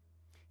him.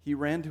 He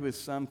ran to his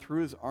son,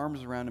 threw his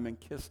arms around him, and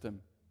kissed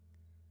him.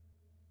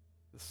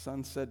 The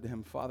son said to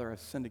him, Father, I've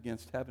sinned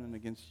against heaven and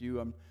against you.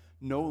 I'm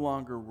no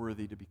longer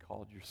worthy to be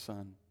called your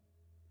son.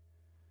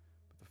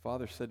 But the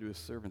father said to his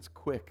servants,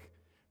 Quick,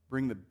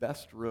 bring the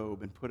best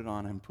robe and put it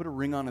on him. Put a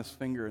ring on his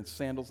finger and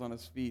sandals on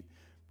his feet.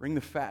 Bring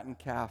the fattened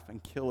calf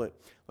and kill it.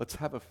 Let's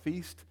have a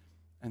feast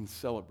and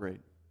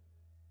celebrate.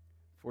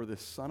 For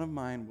this son of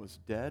mine was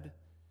dead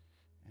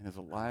and is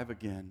alive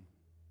again.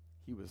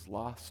 He was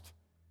lost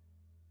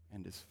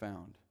and is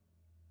found.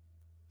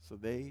 So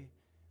they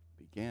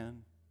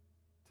began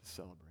to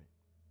celebrate.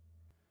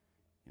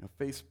 You know,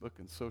 Facebook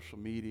and social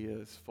media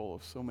is full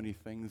of so many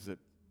things that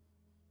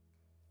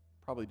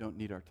probably don't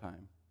need our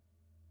time.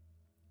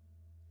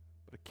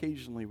 But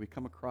occasionally we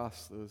come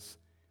across those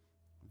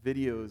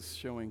videos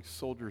showing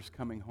soldiers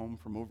coming home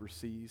from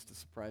overseas to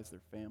surprise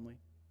their family.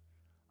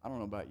 I don't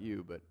know about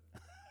you, but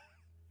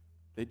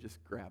they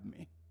just grab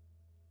me.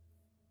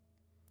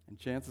 And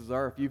chances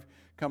are, if you've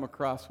come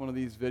across one of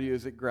these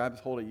videos, it grabs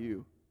hold of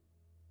you.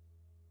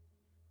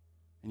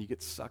 And you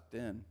get sucked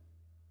in.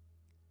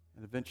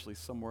 And eventually,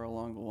 somewhere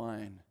along the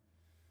line,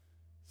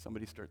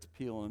 somebody starts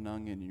peeling an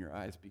onion and your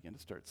eyes begin to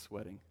start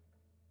sweating.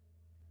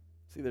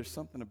 See, there's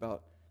something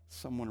about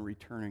someone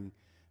returning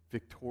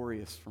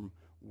victorious from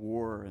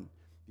war and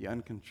the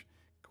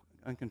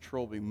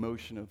uncontrollable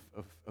emotion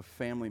of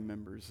family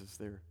members as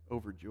they're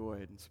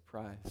overjoyed and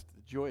surprised.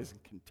 The joy is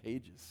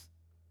contagious.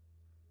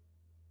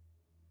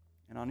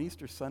 And on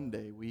Easter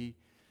Sunday, we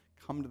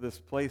come to this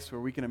place where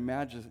we can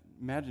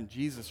imagine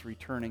Jesus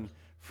returning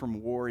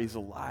from war. He's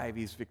alive,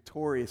 he's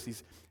victorious,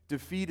 he's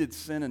defeated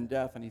sin and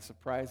death, and he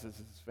surprises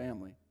his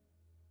family.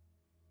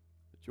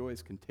 The joy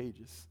is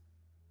contagious.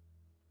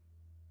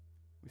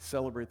 We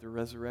celebrate the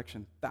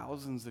resurrection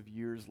thousands of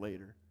years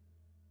later,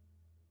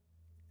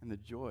 and the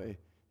joy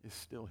is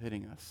still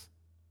hitting us.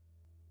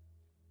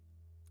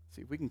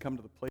 See, if we can come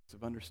to the place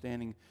of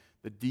understanding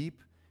the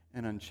deep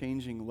and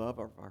unchanging love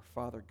of our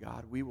Father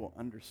God, we will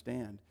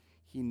understand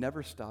He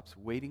never stops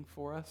waiting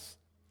for us.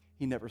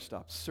 He never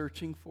stops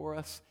searching for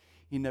us.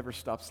 He never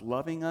stops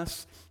loving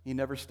us. He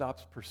never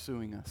stops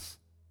pursuing us.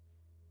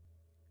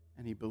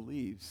 And He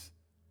believes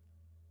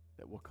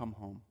that we'll come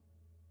home.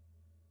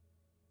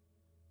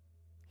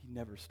 He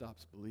never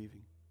stops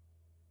believing.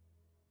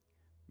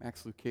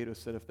 Max Lucado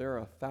said, if there are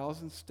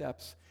 1,000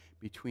 steps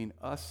between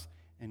us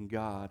and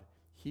God,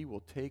 He will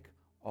take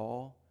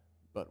all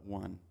but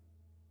one.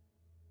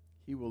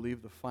 He will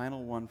leave the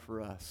final one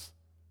for us.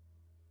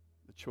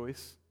 The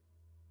choice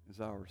is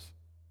ours.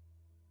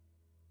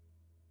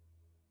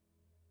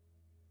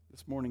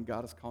 This morning,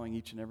 God is calling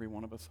each and every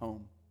one of us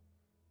home.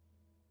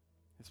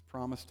 His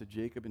promise to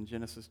Jacob in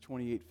Genesis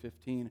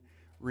 28:15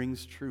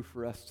 rings true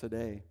for us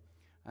today.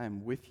 I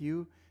am with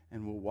you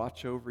and will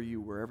watch over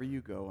you wherever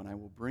you go, and I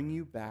will bring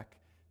you back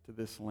to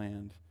this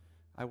land.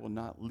 I will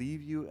not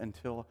leave you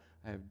until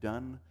I have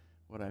done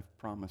what I've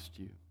promised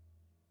you.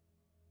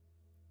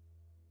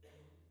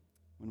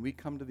 When we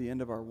come to the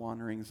end of our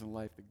wanderings in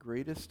life, the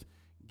greatest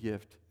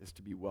gift is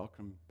to be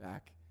welcomed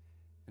back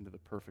into the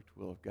perfect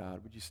will of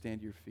God. Would you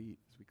stand to your feet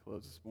as we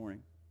close this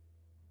morning?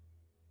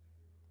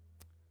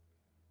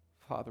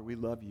 Father, we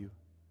love you.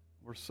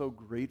 We're so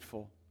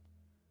grateful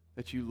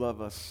that you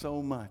love us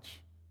so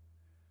much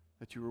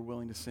that you were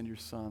willing to send your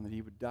Son, that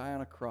He would die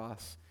on a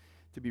cross,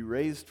 to be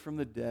raised from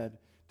the dead,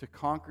 to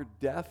conquer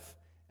death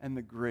and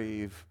the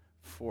grave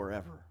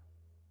forever.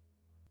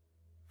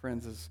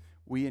 Friends, as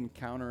we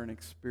encounter and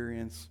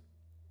experience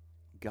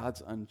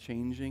God's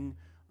unchanging,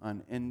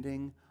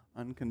 unending,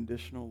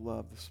 unconditional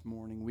love this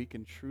morning, we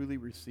can truly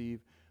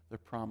receive the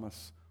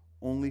promise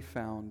only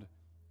found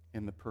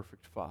in the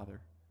perfect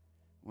Father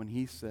when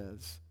he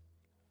says,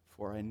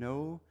 "For I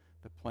know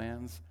the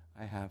plans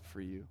I have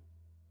for you.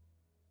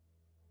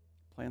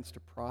 Plans to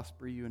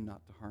prosper you and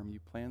not to harm you.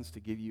 Plans to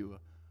give you a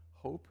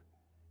hope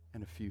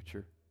and a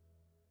future."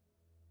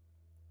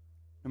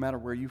 No matter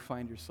where you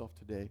find yourself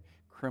today,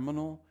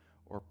 criminal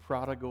or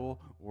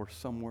prodigal or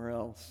somewhere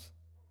else,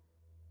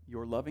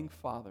 your loving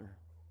Father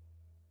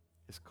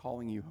is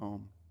calling you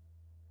home,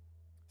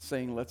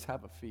 saying, "Let's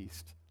have a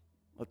feast.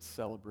 Let's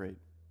celebrate.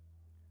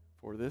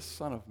 For this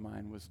son of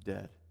mine was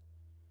dead,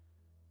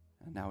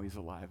 and now he's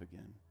alive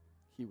again.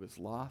 He was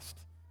lost,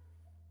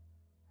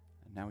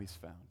 and now he's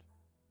found."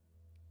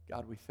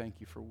 God, we thank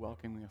you for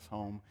welcoming us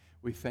home.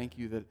 We thank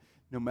you that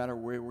no matter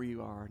where we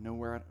are, no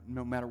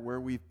matter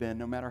where we've been,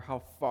 no matter how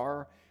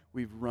far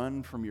we've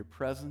run from your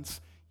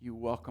presence, you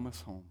welcome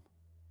us home.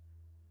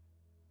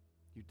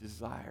 You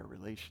desire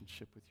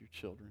relationship with your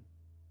children.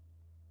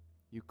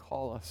 You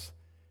call us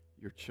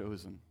your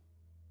chosen.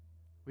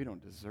 We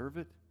don't deserve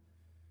it.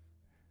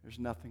 There's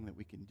nothing that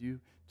we can do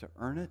to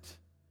earn it,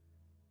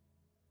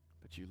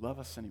 but you love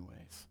us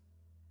anyways.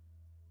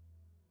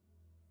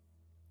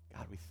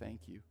 God, we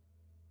thank you.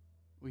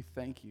 We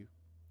thank you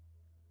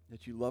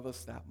that you love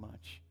us that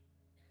much.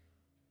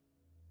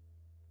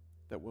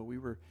 That while we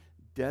were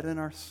dead in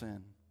our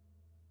sin,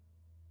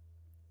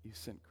 you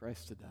sent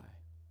Christ to die,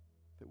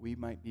 that we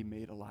might be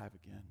made alive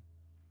again,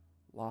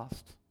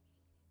 lost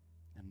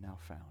and now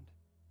found.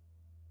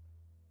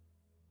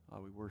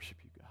 Oh, we worship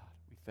you, God.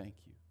 We thank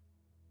you.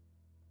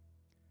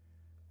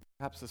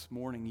 Perhaps this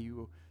morning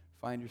you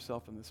find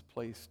yourself in this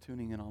place,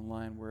 tuning in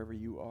online, wherever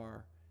you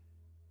are,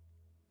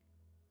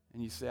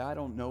 and you say, "I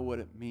don't know what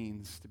it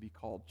means to be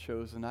called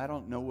chosen. I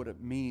don't know what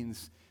it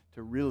means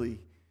to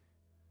really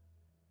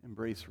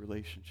embrace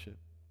relationship.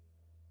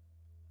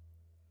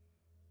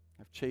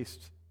 I've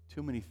chased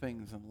too many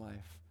things in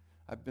life.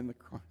 I've been the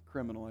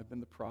criminal. I've been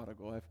the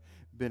prodigal. I've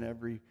been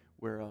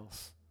everywhere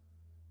else.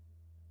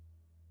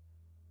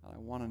 I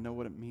want to know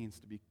what it means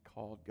to be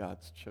called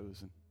God's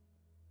chosen."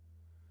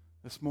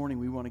 This morning,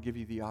 we want to give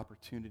you the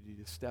opportunity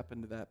to step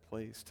into that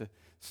place, to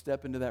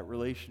step into that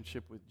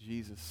relationship with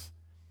Jesus,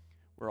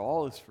 where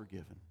all is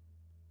forgiven,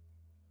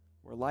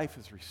 where life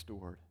is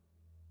restored,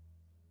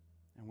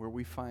 and where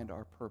we find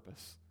our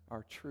purpose,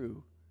 our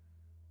true,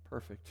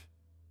 perfect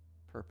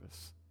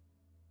purpose.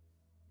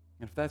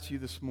 And if that's you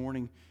this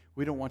morning,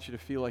 we don't want you to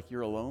feel like you're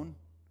alone.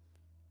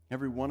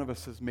 Every one of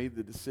us has made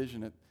the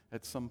decision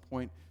at some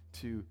point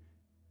to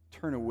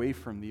turn away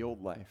from the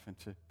old life and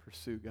to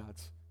pursue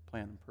God's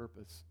plan and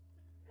purpose.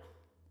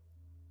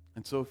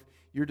 And so if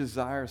your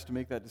desire is to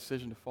make that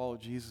decision to follow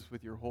Jesus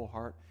with your whole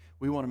heart,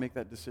 we want to make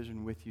that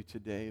decision with you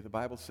today. The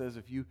Bible says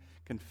if you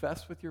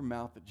confess with your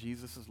mouth that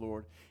Jesus is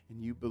Lord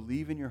and you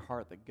believe in your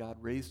heart that God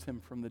raised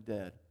him from the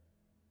dead,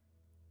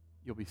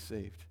 you'll be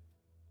saved.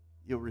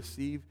 You'll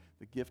receive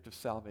the gift of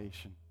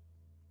salvation.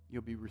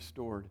 You'll be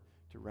restored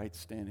to right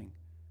standing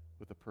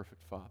with the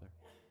perfect Father.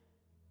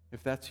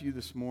 If that's you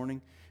this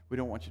morning, we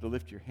don't want you to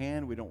lift your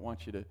hand. We don't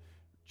want you to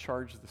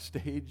charge the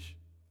stage.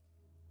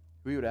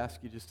 We would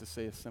ask you just to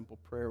say a simple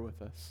prayer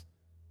with us.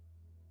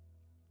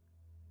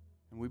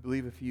 And we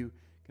believe if you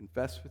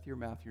confess with your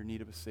mouth your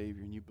need of a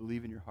Savior and you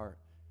believe in your heart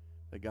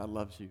that God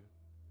loves you,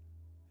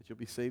 that you'll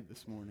be saved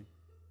this morning.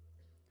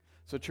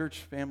 So church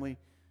family,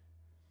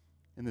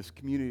 in this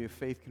community of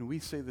faith, can we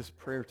say this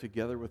prayer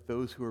together with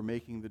those who are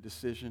making the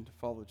decision to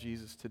follow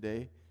Jesus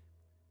today?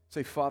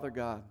 Say, "Father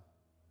God,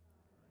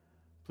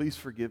 please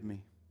forgive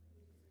me.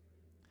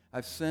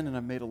 I've sinned and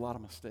I've made a lot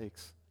of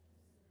mistakes.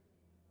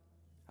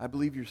 I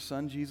believe your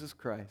Son, Jesus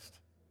Christ,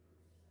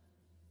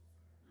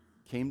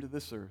 came to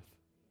this earth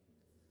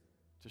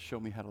to show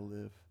me how to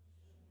live.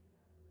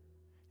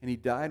 And he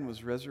died and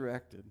was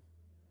resurrected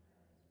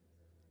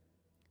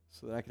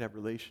so that I could have a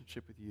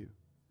relationship with you.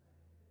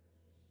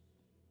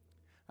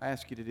 I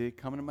ask you today to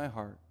come into my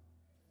heart,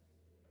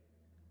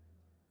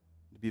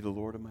 to be the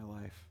Lord of my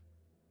life.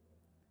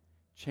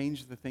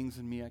 Change the things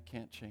in me I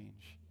can't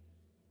change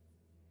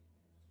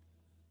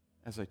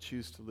as I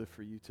choose to live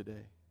for you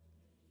today.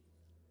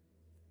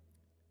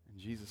 In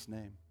Jesus'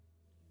 name,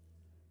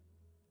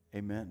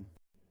 amen.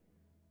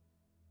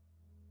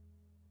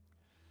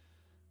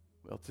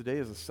 Well, today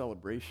is a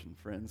celebration,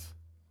 friends.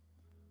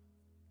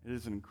 It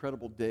is an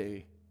incredible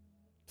day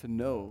to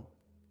know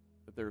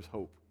that there's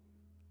hope.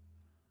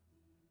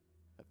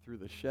 That through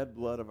the shed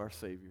blood of our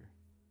Savior,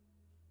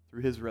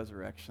 through his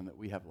resurrection, that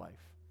we have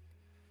life.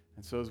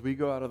 And so as we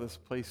go out of this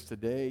place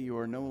today, you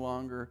are no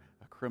longer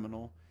a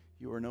criminal.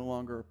 You are no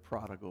longer a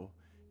prodigal.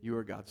 You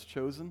are God's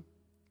chosen.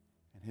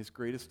 And his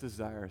greatest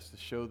desire is to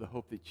show the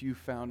hope that you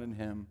found in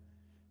him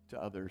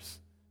to others,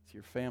 to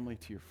your family,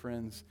 to your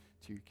friends,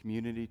 to your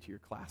community, to your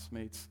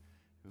classmates,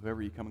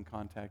 whoever you come in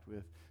contact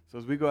with. So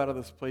as we go out of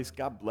this place,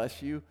 God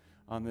bless you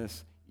on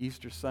this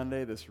Easter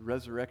Sunday, this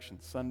Resurrection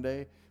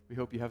Sunday. We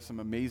hope you have some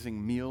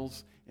amazing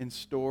meals in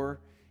store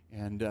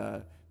and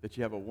that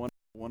you have a wonderful,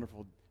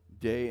 wonderful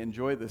day.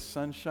 Enjoy the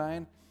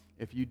sunshine.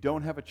 If you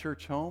don't have a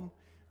church home,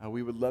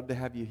 we would love to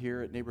have you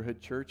here at Neighborhood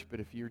Church, but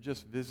if you're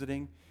just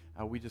visiting,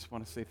 we just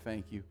want to say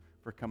thank you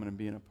for coming and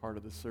being a part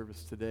of the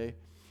service today.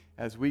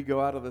 As we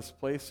go out of this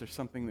place, there's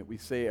something that we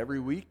say every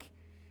week,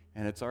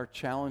 and it's our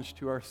challenge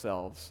to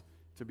ourselves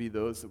to be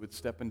those that would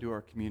step into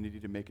our community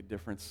to make a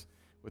difference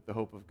with the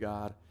hope of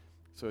God.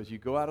 So as you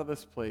go out of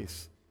this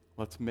place,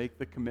 let's make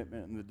the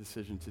commitment and the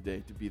decision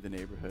today to be the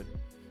neighborhood.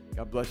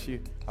 God bless you.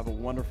 Have a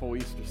wonderful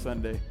Easter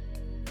Sunday.